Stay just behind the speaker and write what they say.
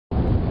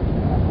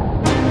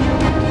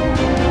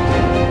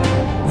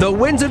The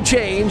winds of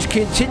change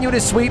continue to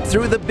sweep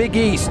through the Big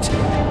East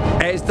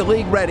as the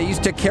league readies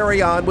to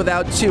carry on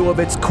without two of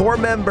its core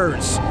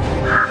members.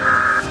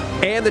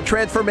 And the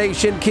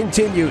transformation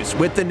continues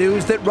with the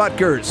news that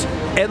Rutgers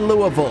and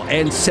Louisville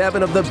and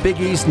 7 of the Big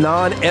East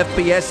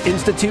non-FBS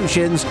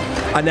institutions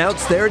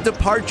announced their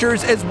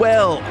departures as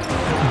well.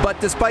 But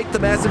despite the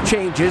massive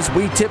changes,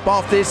 we tip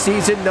off this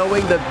season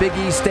knowing the Big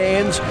East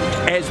stands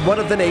as one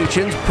of the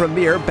nation's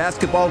premier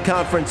basketball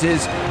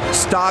conferences,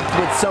 stocked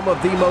with some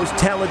of the most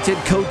talented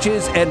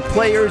coaches and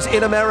players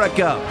in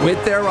America,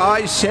 with their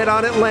eyes set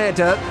on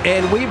Atlanta.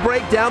 And we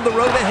break down the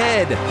road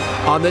ahead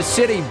on the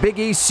City Big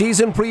East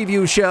Season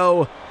Preview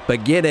Show,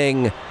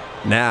 beginning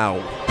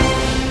now.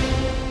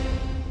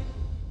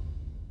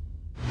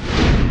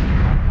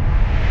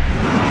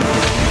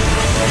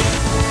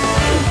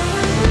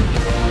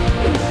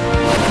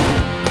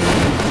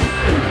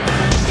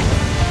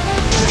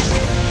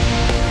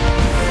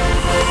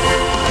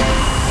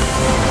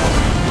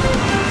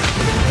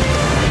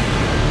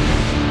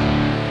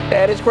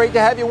 And it's great to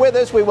have you with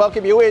us. We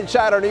welcome you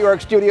inside our New York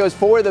studios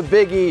for the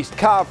Big East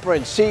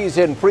Conference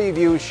Season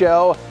Preview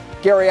Show.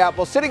 Gary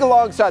Apple sitting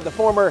alongside the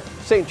former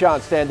St. John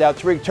standout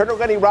Tariq Turner,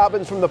 Lenny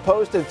Robbins from the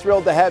Post, and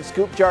thrilled to have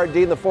Scoop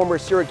Jardine, the former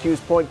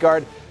Syracuse point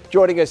guard,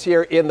 joining us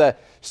here in the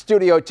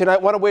studio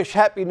tonight. Want to wish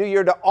Happy New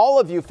Year to all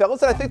of you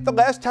fellas. And I think the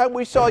last time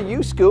we saw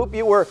you, Scoop,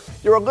 you're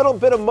a little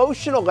bit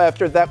emotional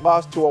after that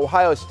loss to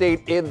Ohio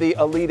State in the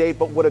Elite Eight.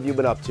 But what have you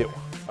been up to?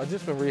 I've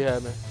just been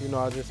rehabbing. You know,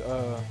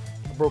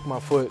 I broke my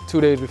foot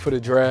 2 days before the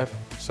draft,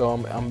 so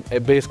I'm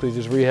basically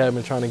just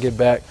rehabbing, trying to get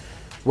back,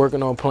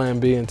 working on Plan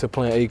B until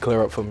Plan A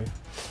clear up for me.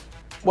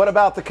 What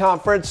about the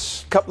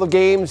conference? Couple of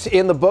games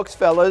in the books,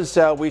 fellas.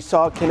 We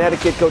saw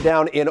Connecticut go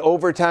down in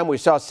overtime. We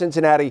saw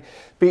Cincinnati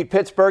beat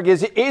Pittsburgh.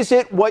 Is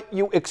it what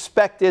you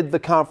expected the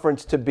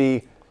conference to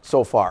be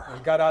so far?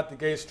 We got out the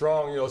gate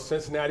strong. You know,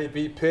 Cincinnati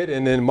beat Pitt,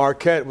 and then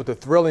Marquette with a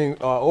thrilling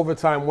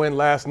overtime win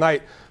last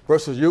night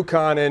versus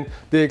UConn. And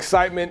the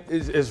excitement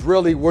is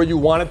really where you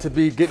want it to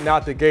be, getting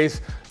out the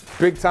gates.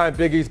 Big-time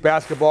Big East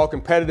basketball,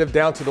 competitive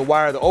down to the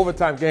wire. The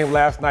overtime game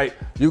last night,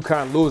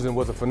 UConn losing,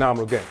 was a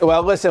phenomenal game.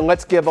 Well, listen,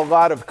 let's give a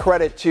lot of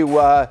credit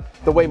to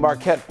the way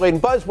Marquette played.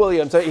 And Buzz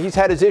Williams, he's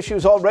had his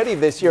issues already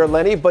this year,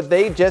 Lenny, but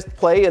they just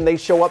play and they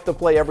show up to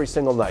play every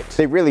single night.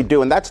 They really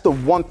do, and that's the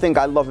one thing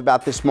I love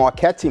about this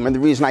Marquette team, and the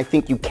reason I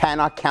think you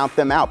cannot count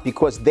them out,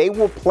 because they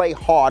will play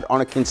hard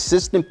on a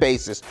consistent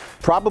basis,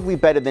 probably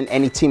better than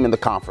any team in the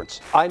conference.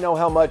 I know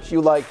how much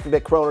you like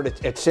Mick Cronin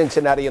at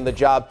Cincinnati and the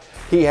job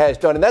he has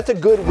done, and that's a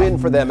good win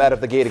for them out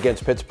of the gate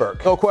against Pittsburgh.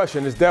 No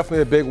question. It's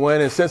definitely a big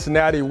win, and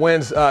Cincinnati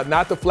wins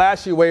not the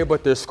flashy way,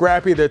 but they're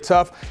scrappy, they're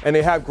tough, and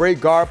they have great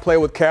guard play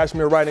with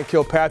Cashmere Wright and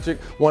Kilpatrick,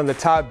 one of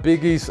the top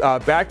Big East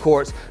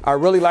backcourts. I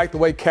really like the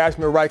way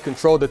Cashmere Wright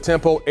controlled the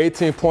tempo,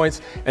 18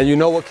 points, and you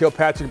know what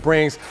Kilpatrick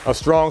brings, a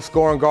strong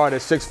scoring guard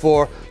at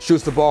 6'4",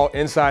 shoots the ball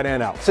inside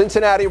and out.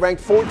 Cincinnati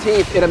ranked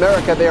 14th in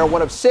America. They are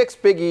one of 6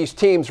 Big East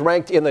teams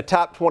ranked in the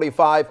top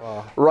 25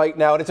 right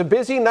now, and it's a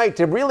busy night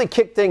to really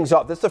kick things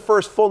off. This is the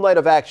first full night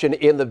of action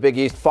in the Big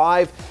East.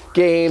 5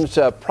 games.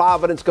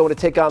 Providence going to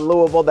take on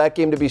Louisville. That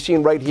game to be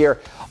seen right here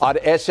on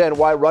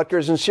SNY.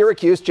 Rutgers and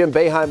Syracuse. Jim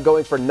Boeheim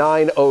going for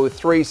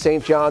 9:03.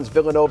 St. John's,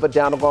 Villanova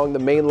down along the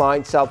main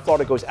line. South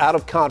Florida goes out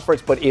of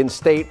conference but in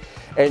state.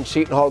 And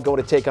Seton Hall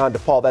going to take on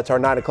DePaul. That's our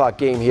 9 o'clock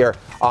game here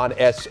on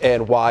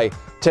SNY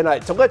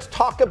tonight. So let's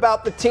talk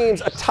about the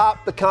teams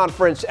atop the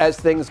conference as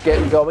things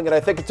get going. And I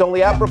think it's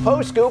only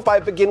apropos, Scoop, I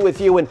begin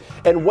with you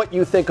and what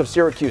you think of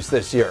Syracuse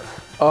this year.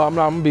 I'm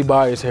going to be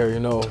biased here, you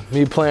know.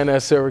 Me playing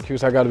at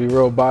Syracuse, I got to be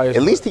real biased.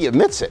 At least he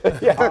admits it.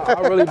 Yeah.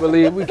 I really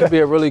believe we can be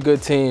a really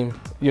good team,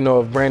 you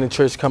know, if Brandon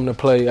Trish come to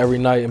play every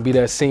night and be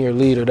that senior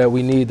leader that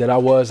we need, that I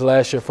was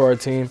last year for our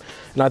team.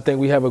 And I think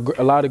we have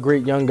a lot of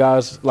great young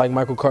guys like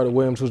Michael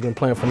Carter-Williams, who's been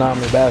playing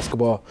phenomenal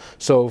basketball.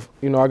 So,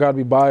 you know, I got to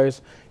be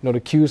biased. You know, the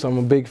Cuse, I'm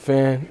a big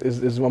fan.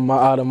 Is my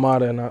alma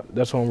mater, and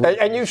that's what I'm really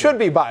And you should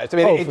be biased. I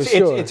mean,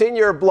 it's in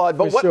your blood.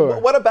 But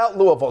what about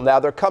Louisville now?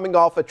 They're coming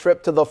off a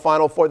trip to the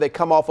Final Four. They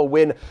come off a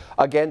win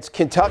against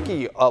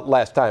Kentucky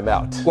last time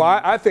out.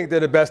 Well, I think they're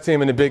the best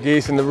team in the Big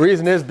East, and the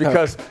reason is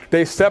because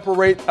they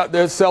separate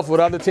themselves with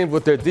other teams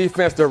with their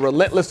defense. They're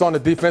relentless on the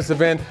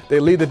defensive end.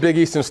 They lead the Big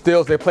East in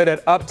steals. They play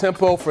that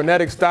up-tempo,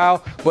 frenetic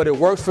style, but it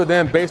works for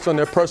them based on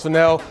their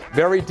personnel.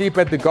 Very deep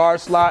at the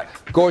guard slot.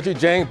 Gorgie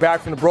Jang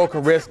back from the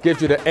broken wrist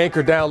gives you the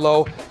anchor down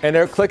low, and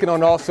they're clicking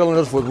on all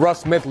cylinders with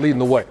Russ Smith leading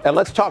the way. And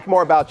let's talk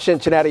more about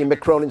Cincinnati and Mick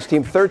Cronin's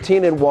team.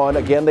 13-1.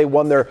 Again, they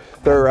won their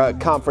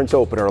conference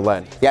opener,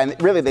 Len. Yeah,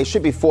 and really they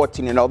should be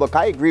 14-0. Look,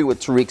 I agree with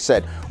Tariq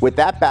said. With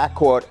that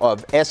backcourt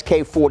of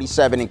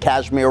SK47 and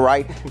Cashmere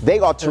Wright, they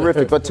are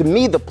terrific. But to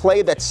me, the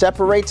play that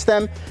separates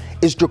them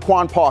is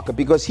Jaquan Parker,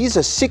 because he's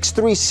a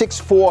 6'3",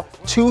 6'4",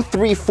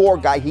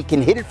 2-3-4 guy. He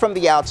can hit it from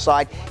the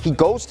outside. He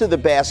goes to the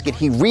basket.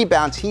 He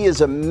rebounds. He is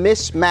a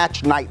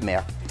mismatch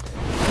nightmare.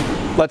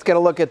 Let's get a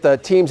look at the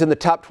teams in the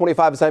top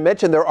 25. As I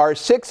mentioned, there are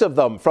 6 of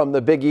them from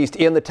the Big East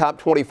in the top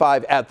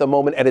 25 at the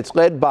moment, and it's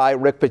led by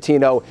Rick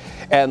Pitino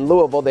and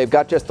Louisville. They've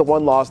got just the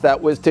one loss. That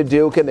was to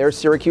Duke, and there's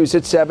Syracuse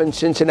at 7,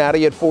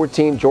 Cincinnati at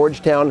 14,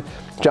 Georgetown,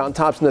 John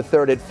Thompson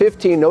III at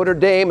 15, Notre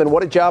Dame, and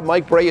what a job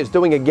Mike Brey is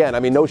doing again.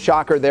 I mean, no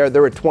shocker there.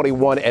 They're at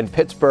 21, and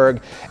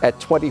Pittsburgh at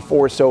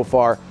 24 so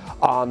far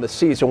on the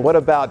season. What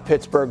about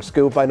Pittsburgh,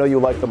 Scoop? I know you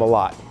like them a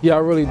lot. Yeah, I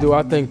really do.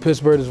 I think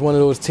Pittsburgh is one of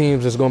those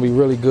teams that's going to be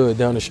really good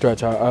down the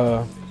stretch.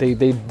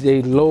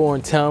 They low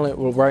on talent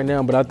right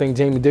now, but I think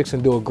Jamie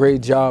Dixon do a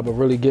great job of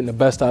really getting the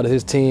best out of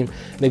his team.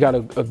 They got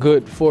a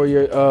good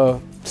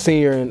 4-year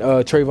senior in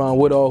Trayvon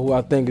Woodall, who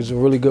I think is a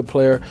really good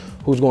player,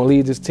 who's going to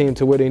lead this team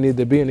to where they need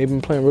to be, and they've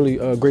been playing really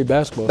great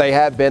basketball. They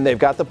have been. They've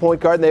got the point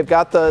guard, and they've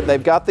got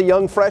the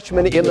young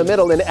freshman in the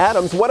middle. And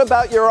Adams, what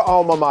about your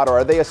alma mater?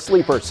 Are they a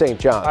sleeper, St.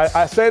 John's?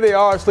 I say they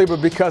are a sleeper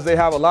because they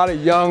have a lot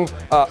of young,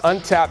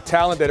 untapped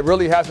talent that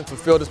really hasn't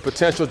fulfilled its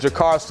potential.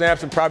 Jakar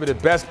Sampson, probably the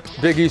best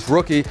Big East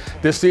rookie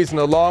this season,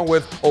 along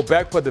with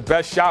Obekpa, the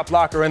best shot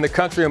blocker in the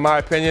country, in my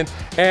opinion,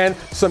 and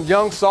some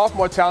young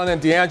sophomore talent in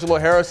D'Angelo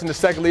Harrison, the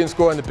second leading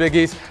scorer in the Big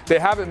East. They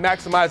haven't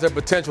maximized their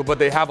potential, but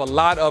they have a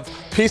lot of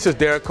pieces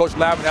there. Coach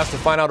Lavin has to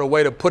find out a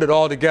way to put it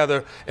all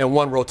together in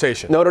one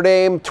rotation. Notre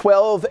Dame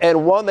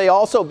 12-1. They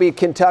also beat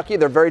Kentucky.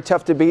 They're very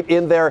tough to beat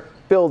in their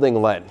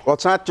building, Len. Well,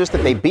 it's not just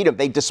that they beat them,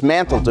 they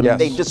dismantled them. Yes.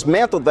 They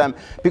dismantled them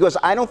because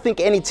I don't think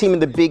any team in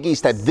the Big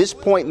East at this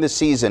point in the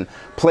season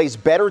plays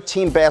better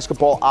team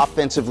basketball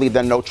offensively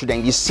than Notre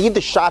Dame. You see the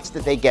shots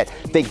that they get.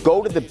 They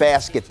go to the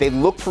basket. They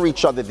look for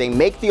each other. They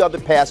make the other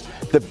pass.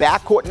 The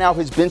backcourt now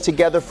has been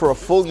together for a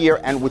full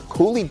year, and with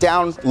Cooley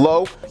down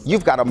low,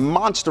 you've got a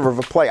monster of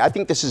a play. I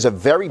think this is a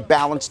very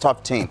balanced,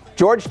 tough team.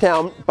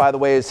 Georgetown, by the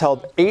way, has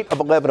held 8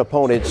 of 11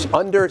 opponents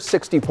under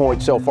 60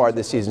 points so far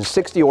this season,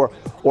 60 or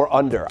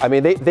under. I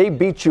mean, they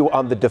beat you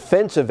on the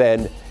defensive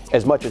end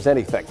as much as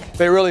anything.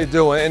 They really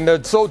do, and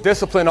they're so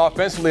disciplined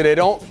offensively. They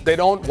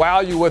don't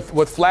wow you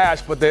with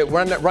flash, but they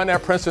run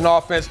that Princeton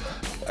offense,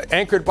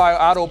 anchored by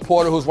Otto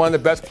Porter, who's one of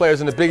the best players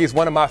in the Big East,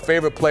 one of my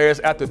favorite players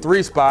at the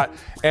 3 spot.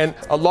 And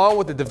along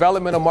with the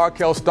development of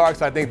Markelle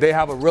Starks, I think they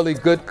have a really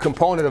good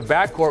component of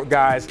backcourt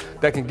guys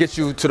that can get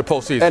you to the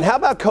postseason. And how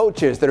about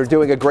coaches that are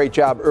doing a great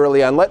job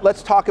early on?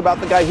 Let's talk about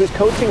the guy who's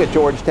coaching at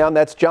Georgetown.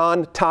 That's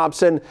John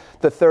Thompson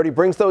III. He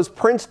brings those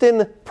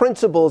Princeton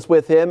principles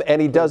with him, and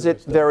he does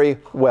it very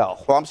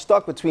well. Well, I'm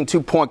stuck between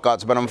 2 point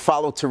guards, but I'm going to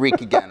follow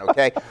Tariq again,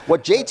 okay?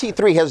 What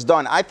JT3 has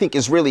done, I think,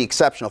 is really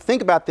exceptional.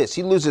 Think about this.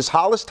 He loses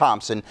Hollis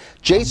Thompson,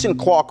 Jason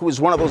Clark, who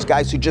was one of those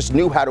guys who just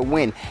knew how to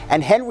win,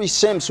 and Henry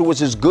Sims, who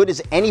was as good as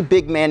any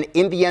big man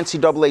in the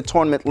NCAA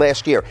tournament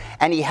last year.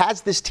 And he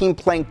has this team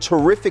playing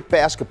terrific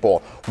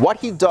basketball.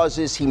 What he does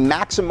is he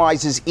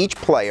maximizes each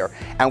player.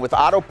 And with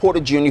Otto Porter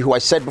Jr., who I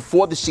said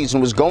before the season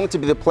was going to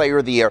be the player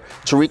of the year,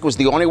 Tariq was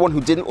the only one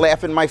who didn't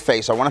laugh in my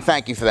face. I want to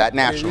thank you for that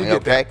nationally,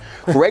 okay?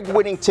 Greg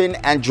Whittington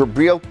and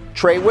Jabril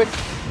Trawick,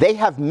 they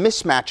have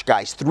mismatch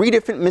guys, 3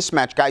 different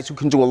mismatch guys who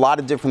can do a lot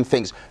of different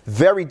things.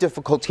 Very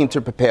difficult team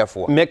to prepare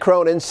for. Mick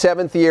Cronin,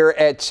 7th year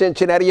at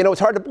Cincinnati. You know,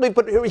 it's hard to believe,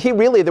 but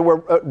there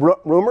were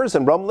rumors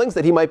and rumblings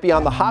that he might be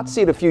on the hot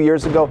seat a few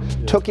years ago.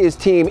 Took his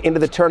team into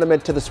the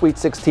tournament to the Sweet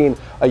 16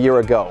 a year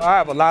ago. I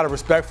have a lot of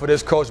respect for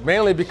this coach,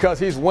 mainly because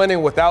he's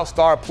winning without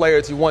star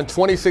players. He won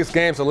 26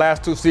 games the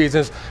last 2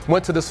 seasons,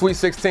 went to the Sweet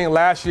 16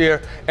 last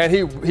year, and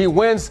he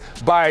wins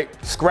by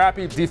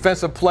scrappy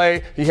defensive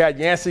play. He had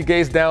Yancey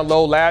Gates down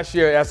low last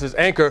year as his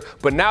anchor,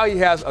 but now he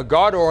has a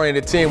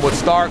guard-oriented team with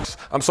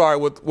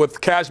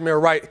with Kashmir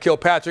Wright,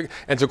 Kilpatrick,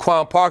 and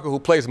Jaquan Parker, who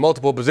plays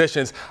multiple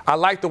positions. I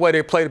like the way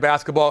they play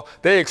basketball.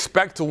 They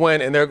expect to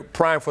win, and they're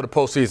primed for the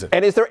postseason.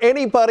 And is there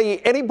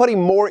anybody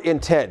more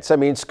intense? I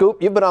mean,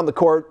 Scoop, you've been on the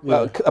court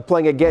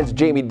playing against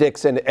Jamie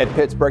Dixon at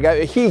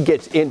Pittsburgh. He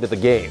gets into the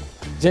game.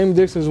 Jamie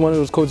Dixon is one of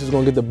those coaches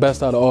going to get the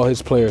best out of all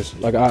his players.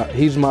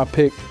 He's my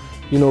pick,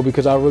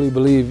 because I really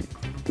believe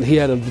he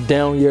had a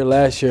down year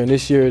last year, and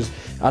this year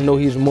I know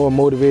he's more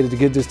motivated to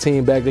get this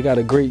team back. They got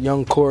a great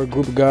young core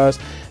group of guys,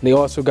 and they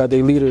also got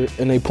their leader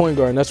and their point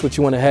guard, and that's what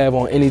you want to have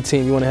on any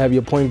team. You want to have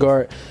your point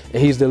guard,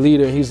 and he's the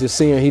leader, and he's the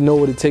senior. He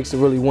knows what it takes to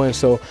really win.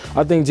 So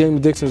I think Jamie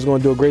Dixon is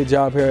going to do a great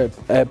job here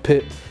at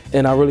Pitt,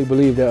 and I really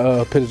believe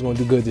that Pitt is going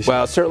to do good this year.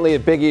 Well, certainly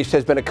at Big East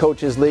has been a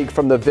coaches' league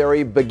from the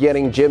very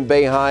beginning. Jim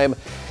Boeheim,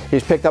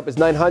 he's picked up his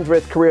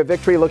 900th career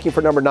victory, looking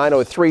for number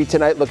 903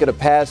 tonight, looking to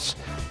pass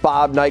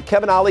Bob Knight.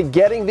 Kevin Ollie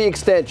getting the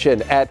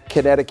extension at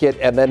Connecticut,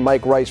 and then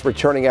Mike Rice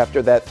returning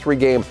after that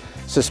 3-game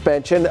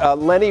suspension.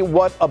 Lenny,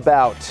 what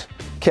about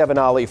Kevin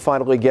Ollie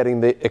finally getting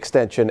the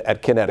extension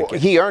at Connecticut? Well,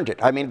 he earned it.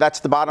 I mean, that's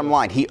the bottom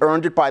line. He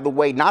earned it by the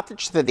way, not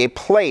just that they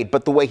played,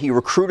 but the way he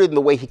recruited and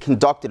the way he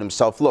conducted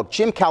himself. Look,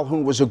 Jim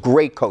Calhoun was a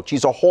great coach.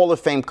 He's a Hall of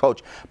Fame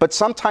coach. But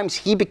sometimes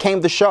he became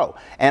the show.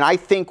 And I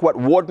think what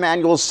Ward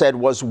Manuel said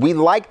was, we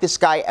like this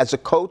guy as a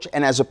coach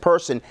and as a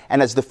person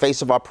and as the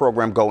face of our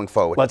program going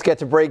forward. Let's get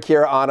to break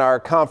here on our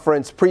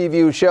conference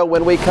preview show.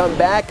 When we come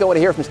back, I want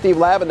to hear from Steve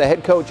Lavin, the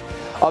head coach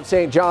of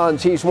St.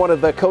 John's. He's one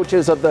of the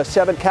coaches of the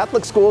 7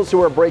 Catholic schools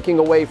who are breaking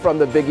away from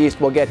the Big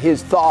East. We'll get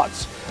his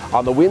thoughts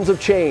on the winds of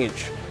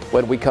change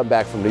when we come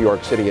back from New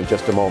York City in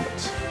just a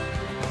moment.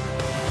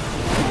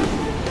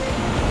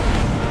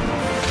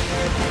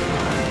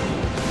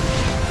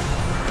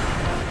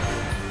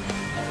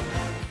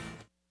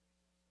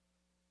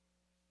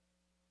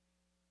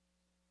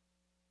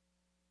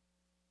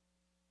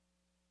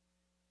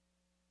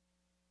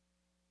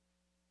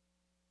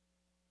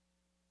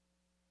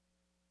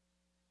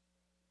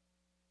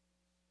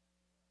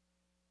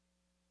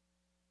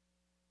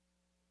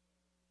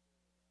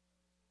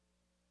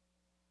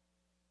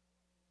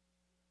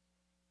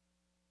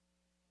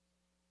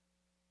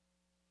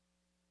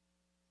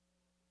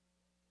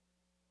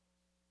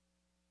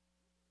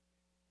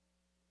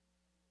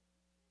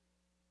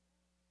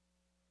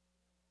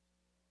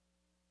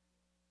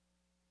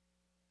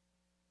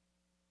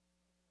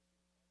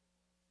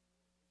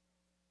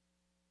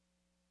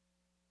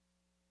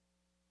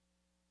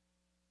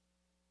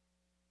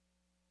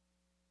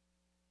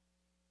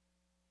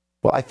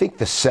 Well, I think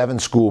the 7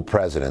 school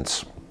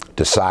presidents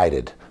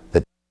decided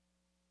that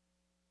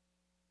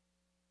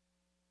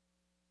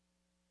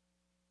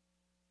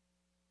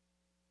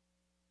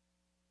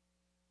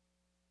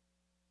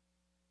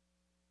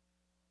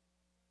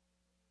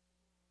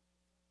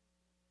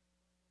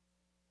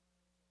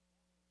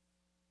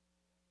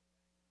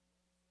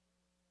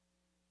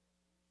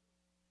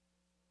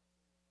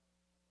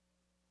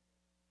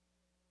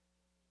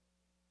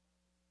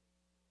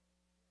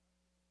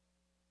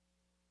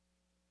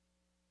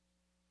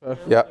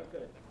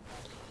Yep.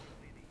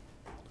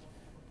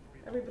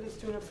 Everybody's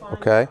doing it fine.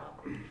 Okay.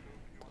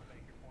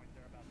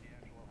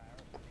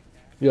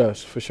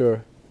 Yes, for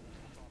sure.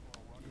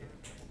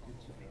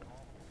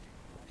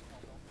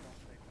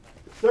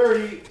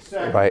 30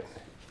 seconds. Right.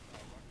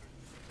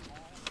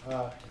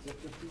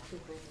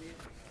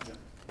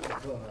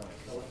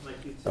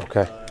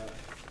 Okay.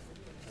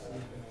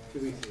 2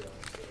 weeks ago.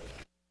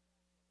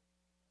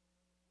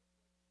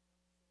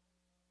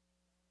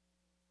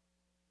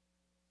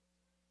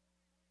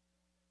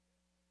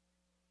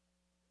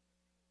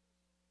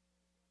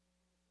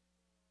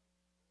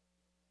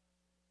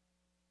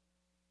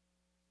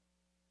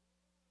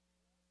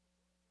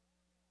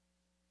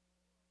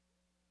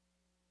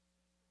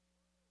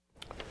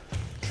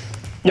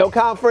 No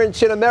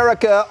conference in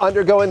America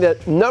undergoing a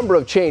number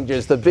of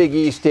changes. The Big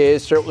East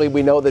is. Certainly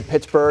we know that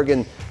Pittsburgh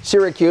and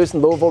Syracuse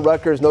and Louisville,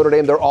 Rutgers, Notre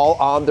Dame, they're all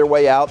on their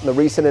way out. And the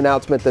recent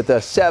announcement that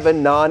the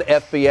 7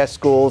 non-FBS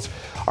schools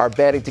are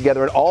banding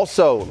together and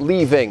also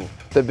leaving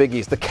the Big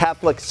East, the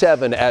Catholic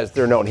 7 as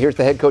they're known. Here's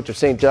the head coach of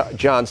St.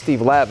 John,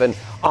 Steve Lavin,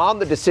 on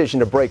the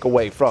decision to break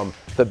away from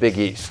the Big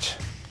East.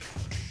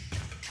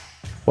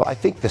 Well, I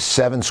think the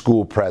 7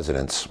 school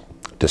presidents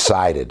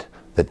decided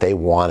that they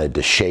wanted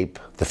to shape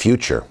the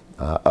future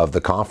of the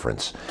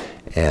conference,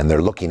 and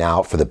they're looking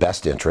out for the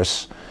best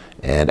interests,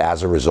 and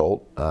as a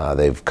result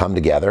they've come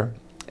together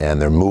and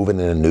they're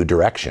moving in a new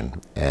direction,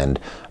 and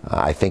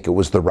I think it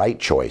was the right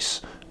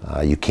choice.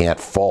 You can't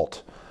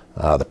fault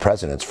the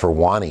presidents for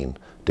wanting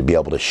to be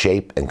able to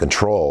shape and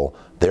control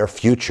their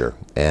future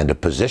and to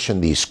position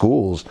these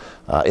schools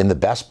in the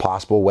best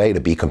possible way to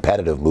be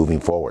competitive moving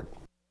forward.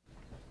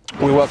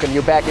 We welcome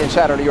you back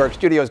inside our New York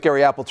studios.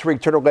 Gary Apple, Tariq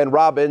Turner, Glenn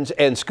Robbins,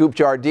 and Scoop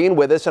Jardine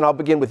with us. And I'll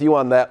begin with you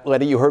on that,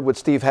 Lenny. You heard what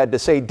Steve had to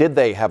say. Did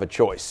they have a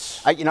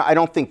choice? I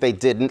don't think they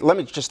did. And let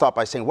me just start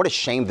by saying what a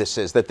shame this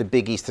is that the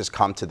Big East has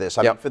come to this.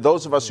 I mean, for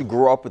those of us who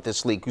grew up with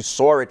this league, who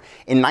saw it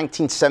in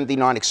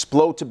 1979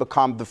 explode to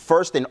become the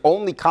first and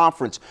only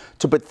conference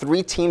to put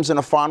 3 teams in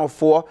a Final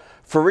Four,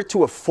 for it to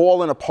have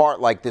fallen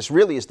apart like this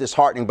really is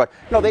disheartening. But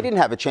no, they didn't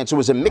have a chance. It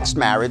was a mixed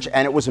marriage,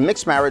 and it was a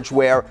mixed marriage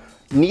where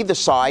neither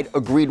side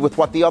agreed with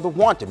what the other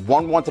wanted.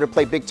 One wanted to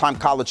play big-time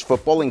college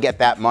football and get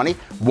that money.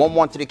 One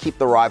wanted to keep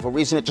the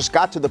rivalries, and it just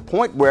got to the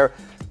point where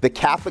the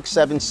Catholic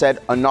 7 said,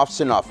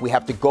 enough's enough. We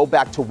have to go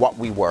back to what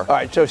we were. All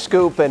right, so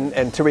Scoop and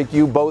Tariq,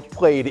 you both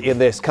played in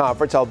this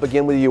conference. I'll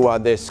begin with you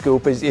on this,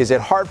 Scoop. Is it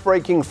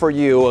heartbreaking for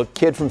you, a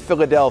kid from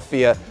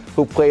Philadelphia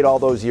who played all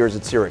those years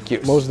at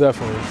Syracuse? Most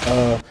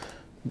definitely.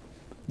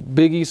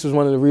 Big East was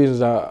one of the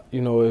reasons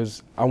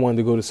I wanted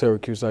to go to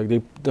Syracuse. Like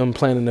them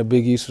playing in the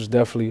Big East was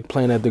definitely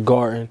playing at the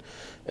Garden,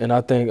 and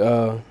I think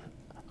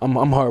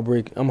I'm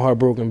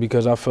heartbroken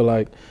because I feel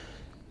like,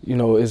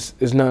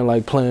 it's nothing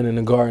like playing in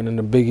the Garden in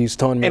the Big East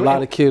tournament. A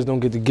lot of kids don't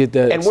get to get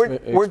that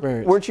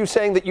experience. Weren't you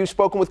saying that you've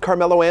spoken with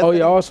Carmelo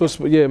Anthony?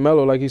 Oh yeah,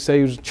 Melo, like he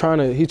said, he's trying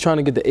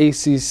to get the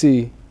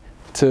ACC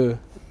to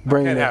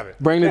bring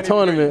the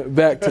tournament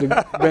back to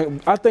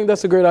the. I think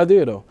that's a great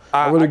idea, though.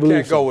 I really believe.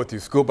 I can't go with you,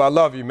 Scoop. I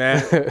love you,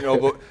 man.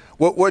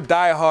 But we're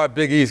diehard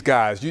Big East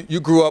guys. You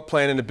grew up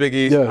playing in the Big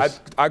East.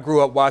 Yes. I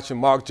grew up watching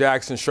Mark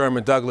Jackson,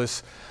 Sherman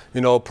Douglas,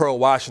 Pearl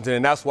Washington,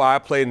 and that's why I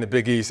played in the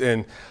Big East.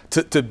 And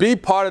to be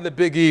part of the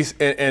Big East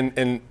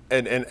and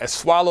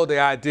swallow the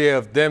idea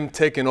of them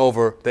taking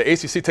over, the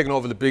ACC taking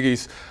over the Big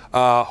East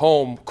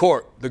home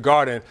court, the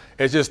Garden,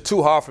 is just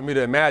too hard for me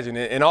to imagine.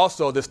 And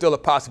also, there's still a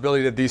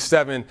possibility that these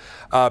 7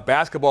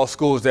 basketball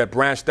schools that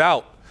branched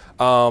out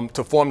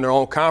to form their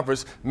own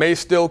conference, may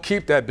still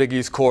keep that Big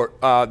East court,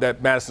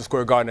 that Madison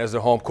Square Garden, as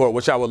their home court,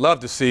 which I would love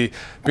to see,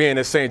 being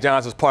that St.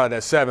 John's is part of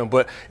that 7.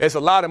 But it's a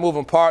lot of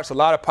moving parts, a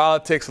lot of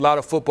politics, a lot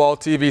of football,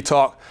 TV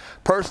talk.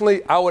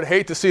 Personally, I would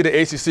hate to see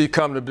the ACC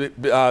come to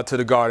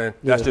the Garden.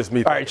 That's just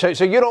me. All right,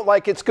 so you don't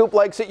like it. Scoop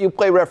likes it. You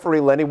play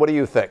referee, Lenny. What do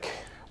you think?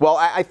 Well,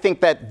 I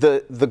think that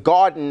the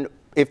Garden,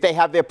 if they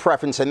have their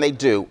preference, and they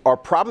do, are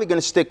probably going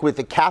to stick with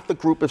the Catholic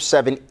group of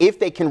 7 if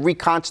they can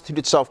reconstitute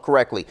itself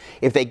correctly.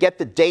 If they get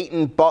the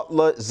Dayton,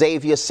 Butler,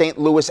 Xavier, St.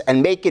 Louis,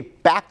 and make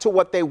it back to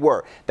what they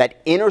were,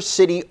 that inner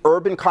city,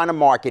 urban kind of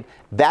market,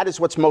 that is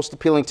what's most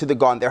appealing to the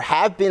Garden. There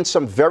have been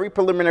some very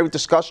preliminary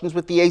discussions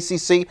with the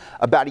ACC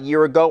about a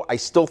year ago. I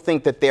still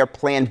think that they're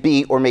plan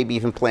B or maybe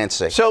even plan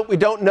C. So we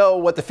don't know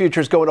what the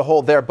future is going to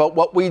hold there, but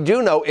what we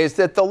do know is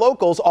that the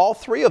locals, all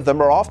 3 of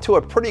them, are off to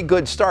a pretty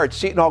good start.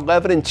 Seton Hall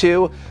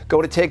 11-2,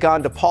 go to take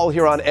on DePaul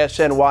here on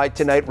SNY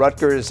tonight,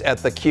 Rutgers at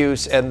the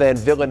Cuse, and then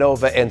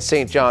Villanova and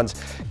St. John's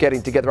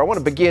getting together. I want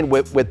to begin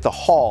with the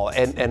Hall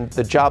and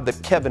the job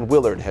that Kevin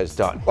Willard has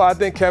done. Well, I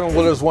think Kevin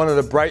Willard is one of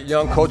the bright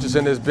young coaches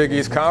in this Big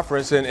East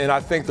Conference, and I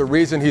think the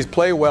reason he's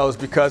played well is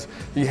because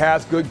he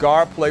has good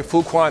guard play.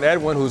 Fuquan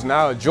Edwin, who's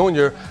now a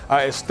junior,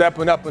 is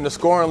stepping up in the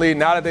scoring lead.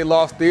 Now that they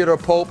lost Theodore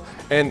Pope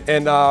and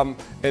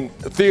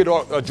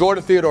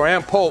Jordan Theodore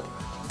and Pope,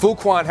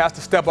 Fuquan has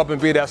to step up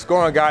and be that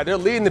scoring guy. They're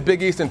leading the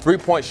Big East in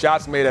 3-point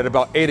shots made at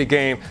about 8 a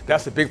game.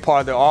 That's a big part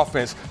of their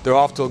offense. They're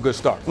off to a good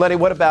start. Lenny,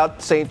 what about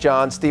St.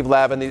 John, Steve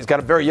Lavin? He's got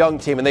a very young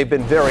team, and they've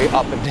been very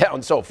up and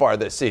down so far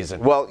this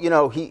season. Well, you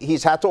know,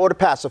 he's had to order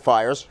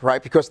pacifiers,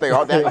 right, because they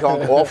are that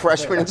young, all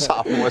freshmen and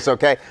sophomores,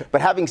 okay?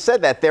 But having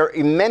said that, they're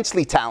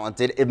immensely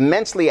talented,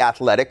 immensely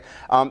athletic.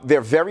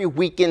 They're very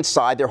weak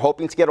inside. They're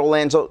hoping to get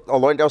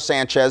Orlando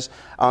Sanchez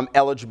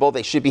eligible.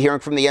 They should be hearing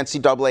from the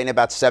NCAA in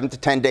about 7 to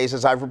 10 days,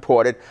 as I've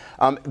reported.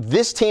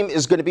 This team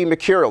is going to be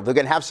mercurial. They're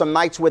going to have some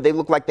nights where they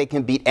look like they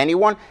can beat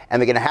anyone,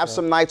 and they're going to have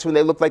some nights when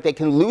they look like they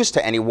can lose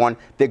to anyone.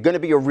 They're going to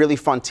be a really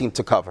fun team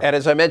to cover. And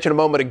as I mentioned a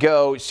moment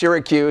ago,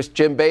 Syracuse,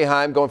 Jim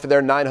Boeheim going for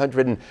their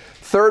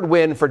 903rd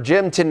win for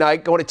Jim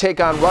tonight, going to take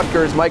on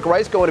Rutgers. Mike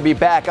Rice going to be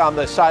back on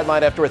the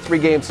sideline after a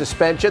 3-game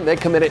suspension. They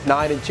come in at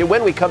 9-2.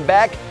 When we come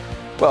back,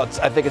 well,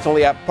 I think it's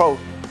only apropos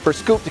for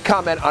Scoop to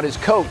comment on his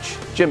coach,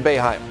 Jim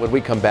Boeheim, when we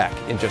come back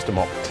in just a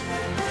moment.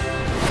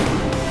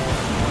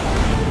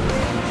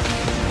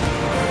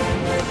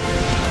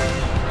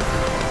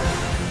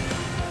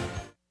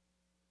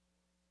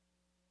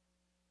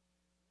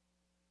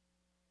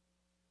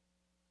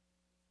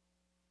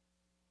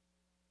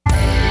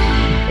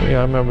 Yeah,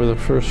 I remember the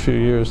first few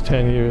years,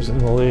 10 years in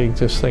the league,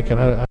 just thinking,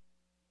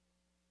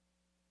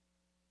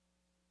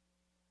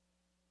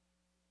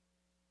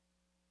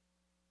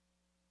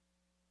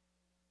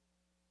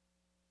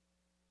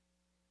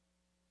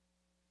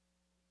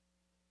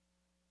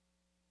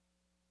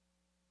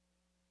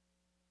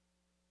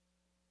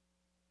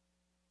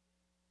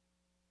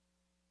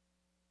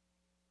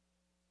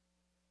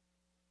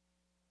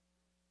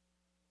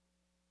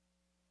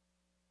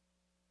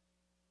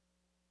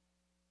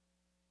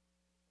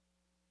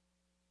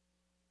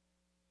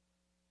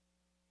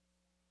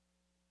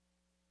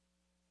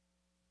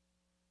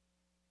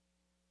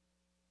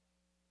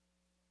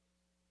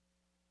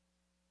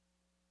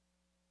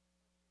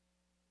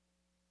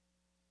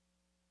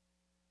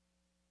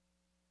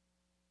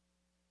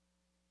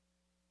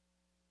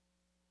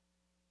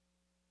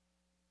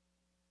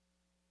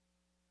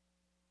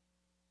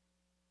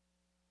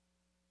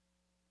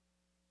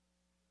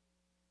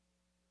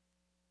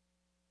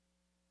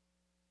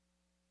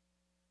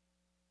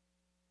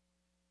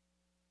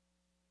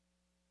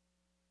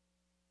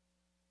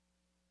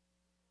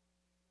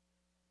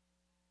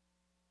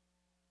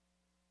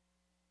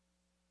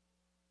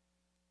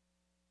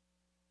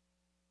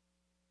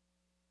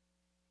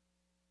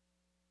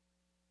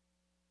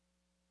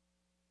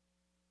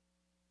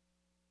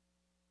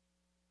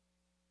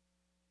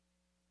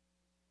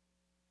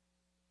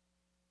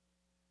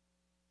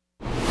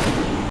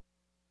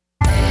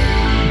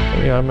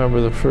 I remember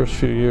the first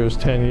few years,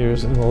 10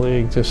 years in the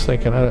league, just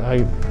thinking,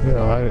 I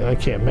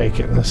can't make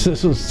it.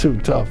 This was too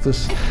tough.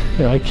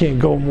 I can't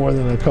go more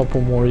than a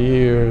couple more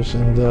years,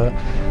 and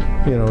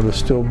to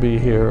still be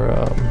here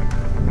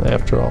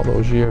after all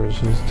those years,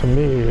 to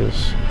me,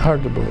 is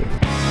hard to believe.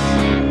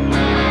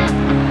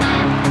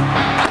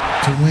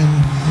 To win,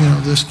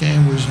 this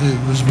game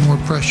was more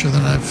pressure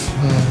than I've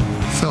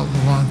felt in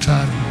a long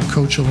time.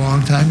 Coach a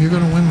long time, you're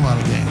going to win a lot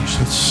of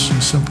games. It's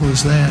as simple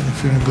as that.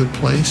 If you're in a good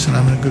place, and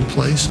I'm in a good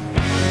place.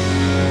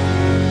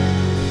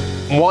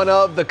 One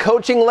of the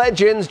coaching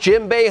legends,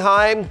 Jim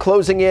Boeheim,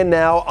 closing in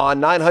now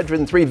on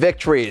 903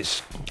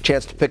 victories.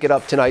 Chance to pick it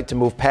up tonight to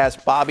move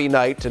past Bobby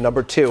Knight to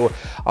number 2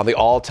 on the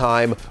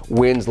all-time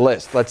wins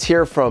list. Let's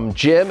hear from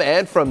Jim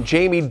and from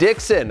Jamie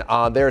Dixon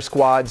on their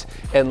squads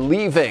and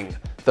leaving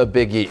the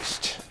Big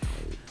East.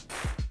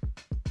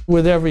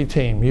 With every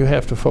team, you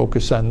have to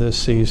focus on this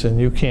season.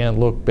 You can't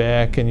look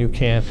back and you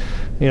can't,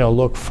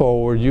 look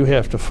forward. You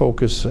have to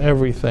focus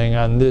everything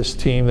on this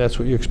team. That's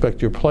what you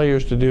expect your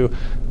players to do.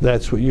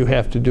 That's what you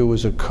have to do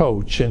as a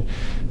coach. And,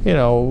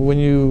 when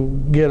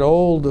you get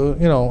old,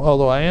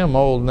 although I am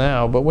old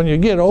now, but when you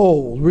get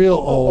old, real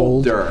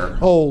old,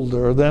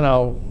 older, then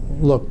I'll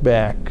look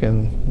back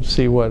and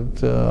see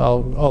what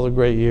all the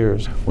great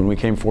years. When we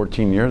came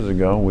 14 years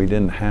ago, we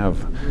didn't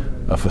have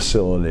a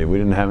facility. We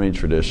didn't have any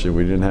tradition.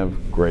 We didn't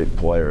have great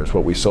players.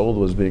 What we sold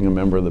was being a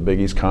member of the Big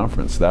East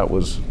Conference. That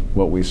was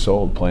what we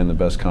sold, playing the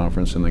best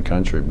conference in the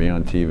country, be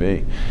on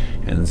TV.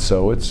 And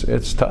so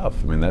it's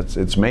tough. I mean,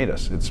 it's made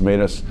us. It's made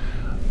us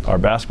our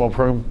basketball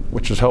program,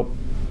 which has helped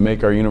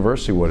make our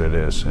university what it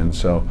is. And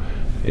so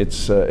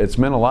it's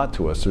meant a lot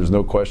to us. There's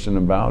no question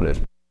about it.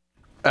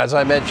 As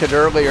I mentioned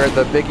earlier,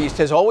 the Big East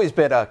has always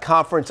been a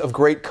conference of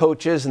great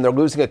coaches, and they're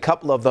losing a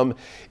couple of them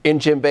in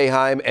Jim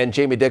Boeheim and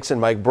Jamie Dixon,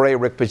 Mike Brey,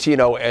 Rick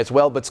Pitino as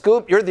well. But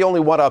Scoop, you're the only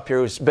one up here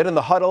who's been in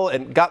the huddle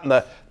and gotten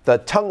the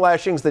tongue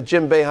lashings that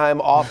Jim Boeheim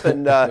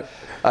often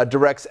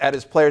directs at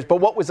his players.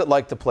 But what was it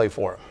like to play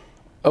for him?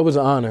 It was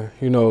an honor.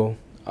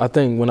 I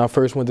think when I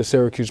first went to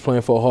Syracuse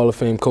playing for a Hall of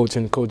Fame coach,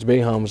 and Coach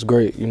Boeheim was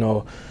great.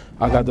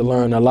 I got to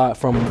learn a lot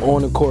from him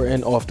on the court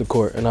and off the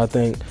court, and I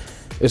think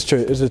it's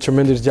a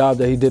tremendous job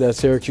that he did at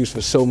Syracuse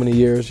for so many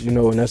years, and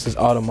that's his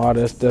alma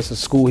mater. That's a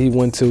school he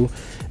went to,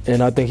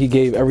 and I think he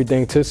gave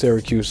everything to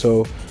Syracuse.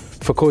 So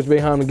for Coach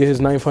Boeheim to get his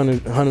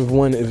 900th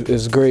win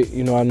is great.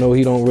 I know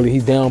he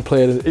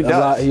downplayed it a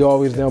lot. He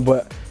always down,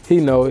 but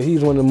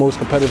he's one of the most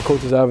competitive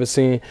coaches I've ever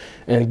seen,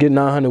 and get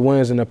 900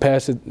 wins and to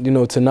pass it,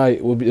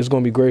 tonight it's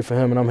going to be great for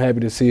him, and I'm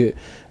happy to see it,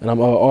 and I'm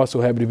also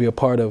happy to be a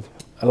part of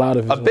a lot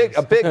of his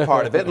a big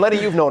part of it. Lenny,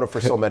 you've known him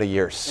for so many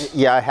years.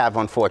 Yeah, I have,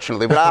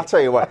 unfortunately. But I'll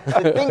tell you what,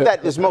 the thing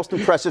that is most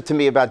impressive to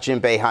me about Jim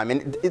Boeheim,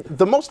 and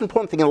the most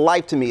important thing in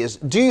life to me is,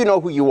 do you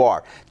know who you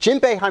are? Jim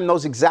Boeheim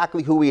knows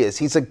exactly who he is.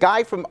 He's a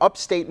guy from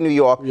upstate New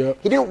York. Yep.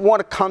 He didn't want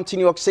to come to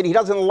New York City. He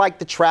doesn't like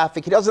the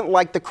traffic. He doesn't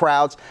like the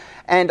crowds.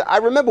 And I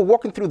remember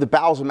walking through the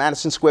bowels of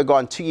Madison Square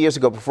Garden 2 years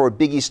ago before a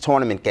Big East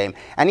tournament game,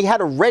 and he had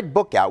a red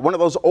book out, one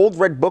of those old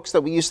red books that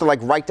we used to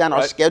write down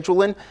our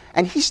schedule in,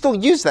 and he still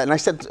used that. And I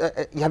said,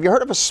 have you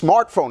heard of a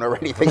smartphone or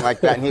anything like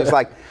that? And he was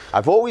like,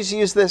 I've always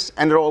used this,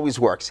 and it always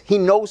works. He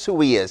knows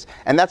who he is,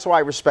 and that's why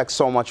I respect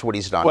so much what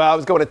he's done. Well, I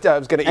was going to email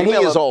him. And he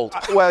is old.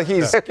 Well,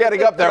 he's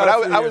getting up there. But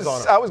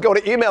I was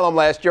going to email him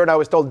last year, and I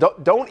was told,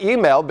 don't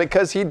email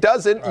because he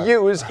doesn't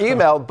use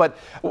email. But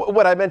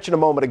what I mentioned a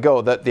moment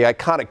ago, the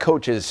iconic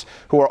coaches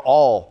who are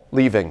all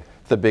leaving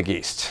the Big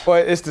East. Well,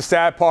 it's the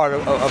sad part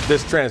of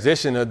this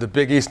transition of the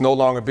Big East no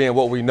longer being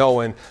what we know,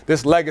 and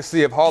this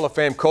legacy of Hall of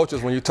Fame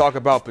coaches. When you talk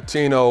about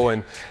Pitino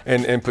and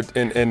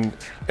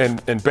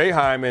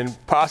Boeheim and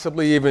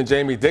possibly even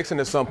Jamie Dixon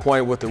at some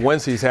point with the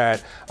wins he's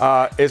had,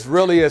 it's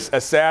really a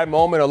sad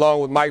moment. Along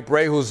with Mike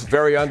Brey, who's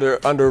very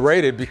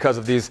underrated because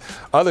of these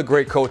other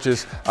great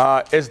coaches.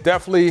 It's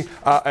definitely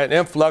an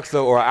influx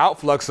or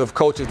outflux of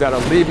coaches that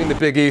are leaving the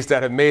Big East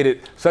that have made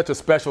it such a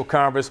special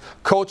conference.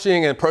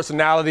 Coaching and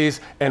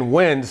personalities and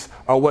wins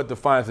are what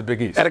defines the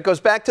Big East. And it goes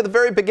back to the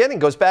very beginning.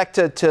 Goes back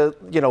to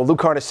Lou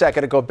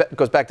Carnesecca. It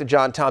goes back to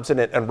John Thompson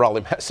and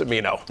Raleigh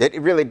Massimino.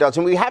 It really does.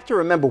 And we have to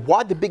remember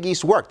why the Big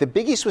East worked. The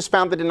Big East was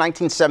founded in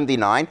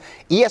 1979.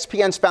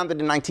 ESPN's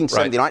founded in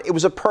 1979. Right. It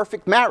was a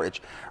perfect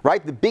marriage,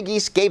 right? The Big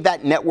East gave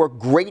that network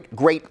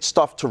great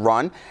stuff to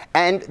run.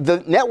 And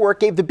the network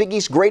gave the Big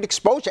East great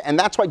exposure. And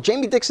that's why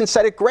Jamie Dixon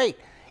said it great.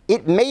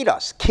 It made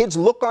us. Kids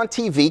look on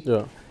TV.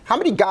 Yeah. How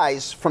many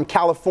guys from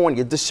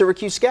California does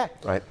Syracuse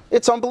get? Right.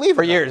 It's unbelievable.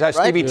 For years.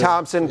 Stevie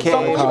Thompson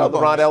came,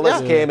 Ron Ellis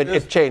came, and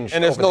it changed.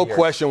 And there's no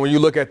question when you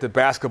look at the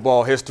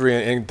basketball history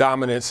and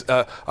dominance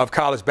of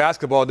college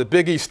basketball, the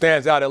Big East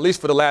stands out, at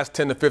least for the last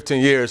 10 to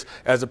 15 years,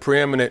 as a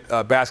preeminent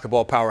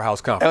basketball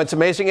powerhouse conference. And it's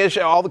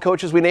amazing, all the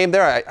coaches we named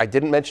there, I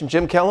didn't mention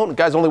Jim Calhoun. The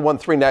guy's only won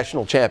 3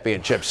 national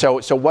championships.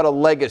 So what a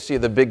legacy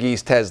the Big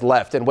East has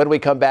left. And when we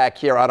come back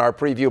here on our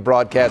preview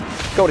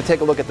broadcast, go to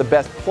take a look at the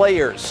best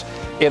players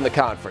in the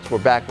conference. We're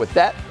back with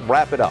that.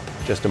 Wrap it up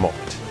in just a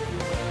moment.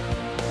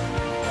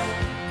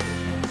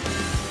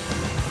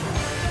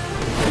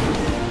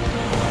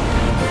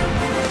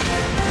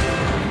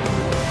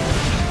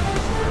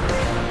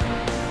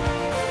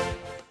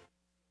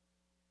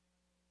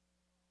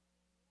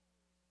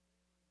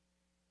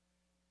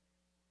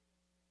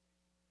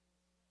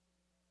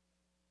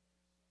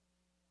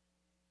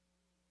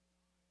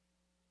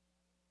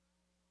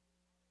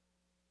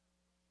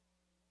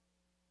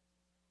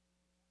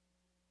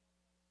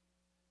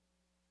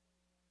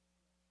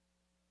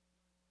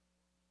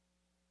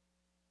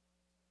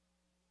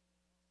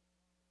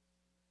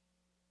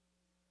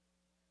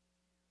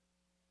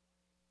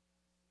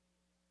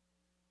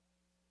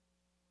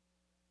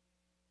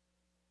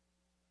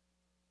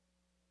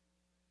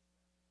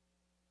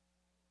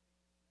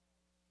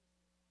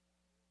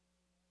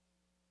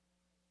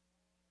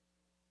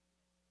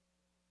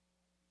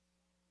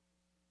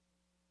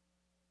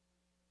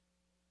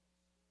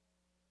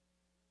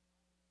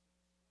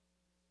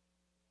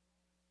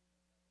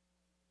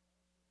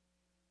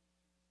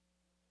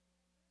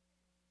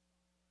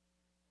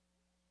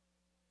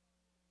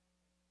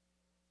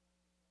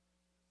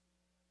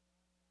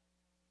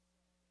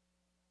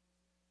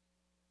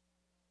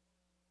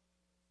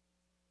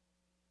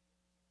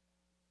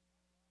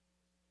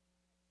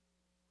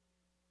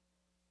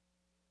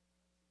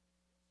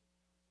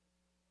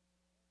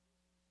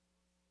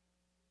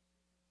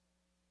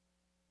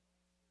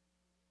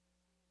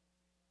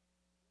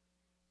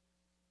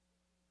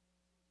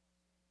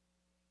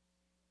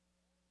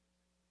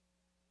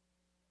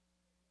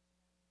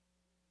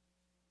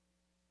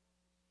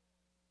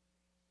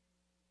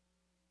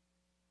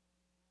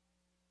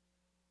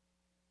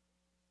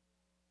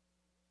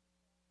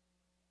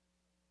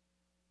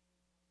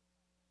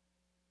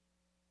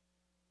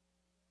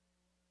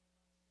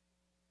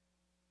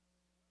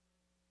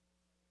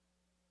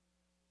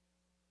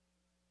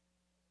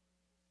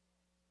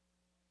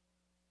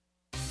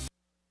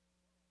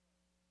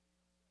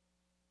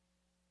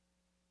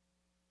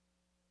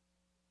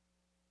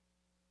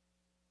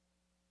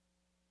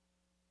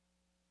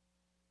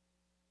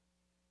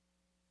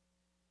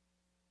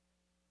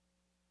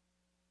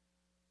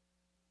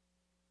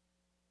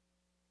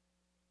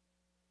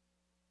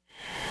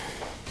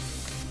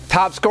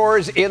 Top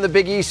scorers in the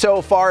Big East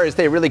so far as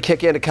they really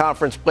kick into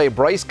conference play.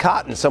 Bryce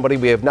Cotton, somebody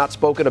we have not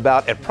spoken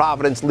about at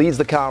Providence, leads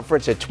the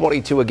conference at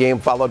 22 a game,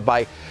 followed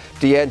by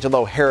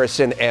D'Angelo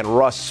Harrison and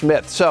Russ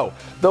Smith. So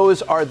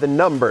those are the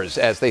numbers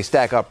as they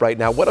stack up right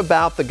now. What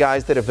about the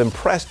guys that have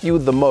impressed you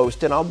the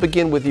most? And I'll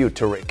begin with you,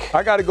 Tariq.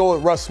 I got to go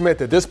with Russ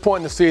Smith. At this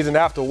point in the season,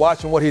 after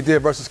watching what he did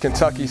versus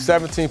Kentucky,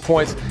 17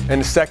 points in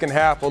the second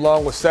half,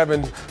 along with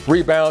 7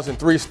 rebounds and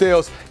 3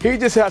 steals, he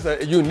just has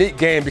a unique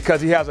game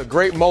because he has a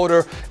great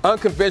motor,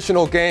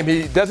 unconventional game.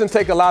 He doesn't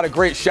take a lot of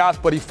great shots,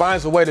 but he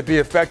finds a way to be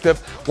effective.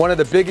 One of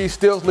the Big East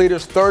steals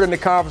leaders, 3rd in the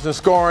conference in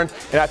scoring.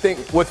 And I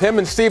think with him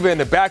and Siva in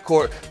the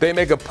backcourt, they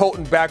make a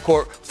potent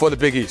backcourt for the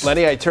Big East.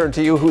 Lenny, I turn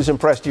to you. Who's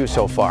impressed you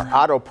so far?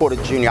 Otto Porter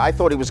Jr. I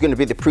thought he was going to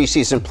be the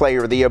preseason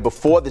player of the year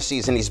before the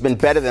season. He's been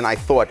better than I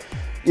thought.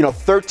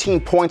 13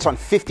 points on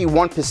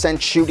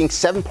 51% shooting,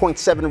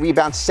 7.7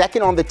 rebounds,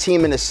 second on the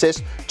team in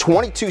assists,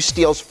 22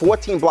 steals,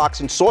 14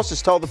 blocks, and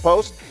sources tell the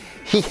Post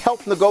he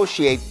helped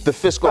negotiate the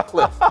fiscal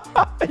cliff.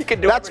 You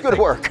can do That's everything. good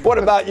work. What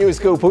about you,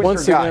 Scoop? Who's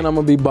Once your guy? again, I'm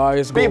going to be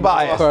biased. Be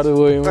biased. Carter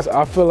Williams.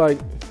 I feel like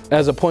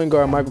as a point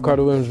guard, Michael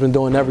Carter Williams has been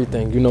doing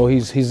everything.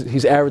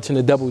 He's averaging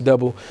a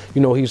double-double.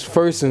 He's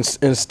first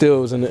in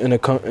steals in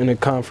a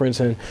conference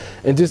and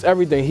just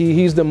everything.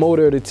 He's the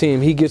motor of the team.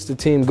 He gets the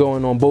team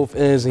going on both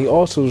ends. He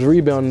also is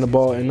rebounding the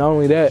ball, and not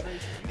only that,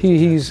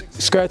 he's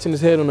scratching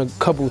his head on a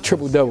couple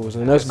triple-doubles,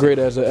 and that's great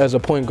as a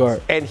point guard.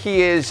 And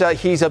he's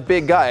a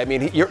big guy. I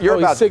mean, you're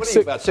about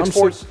 6'4".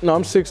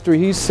 I'm 6'3".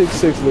 He's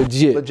 6'6",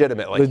 legit.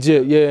 Legitimately.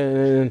 Legit,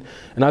 yeah.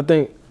 And I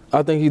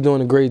think he's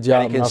doing a great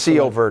job. And he can see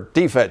over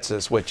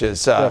defenses, which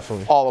is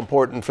all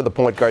important for the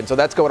point guard. So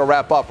that's going to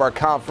wrap up our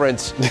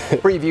conference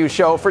preview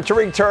show. For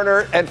Tariq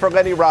Turner and for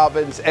Lenny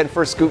Robbins and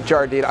for Scoop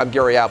Jardine, I'm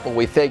Gary Apple.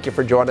 We thank you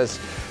for joining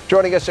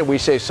us, and we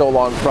say so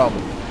long from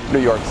New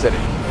York City.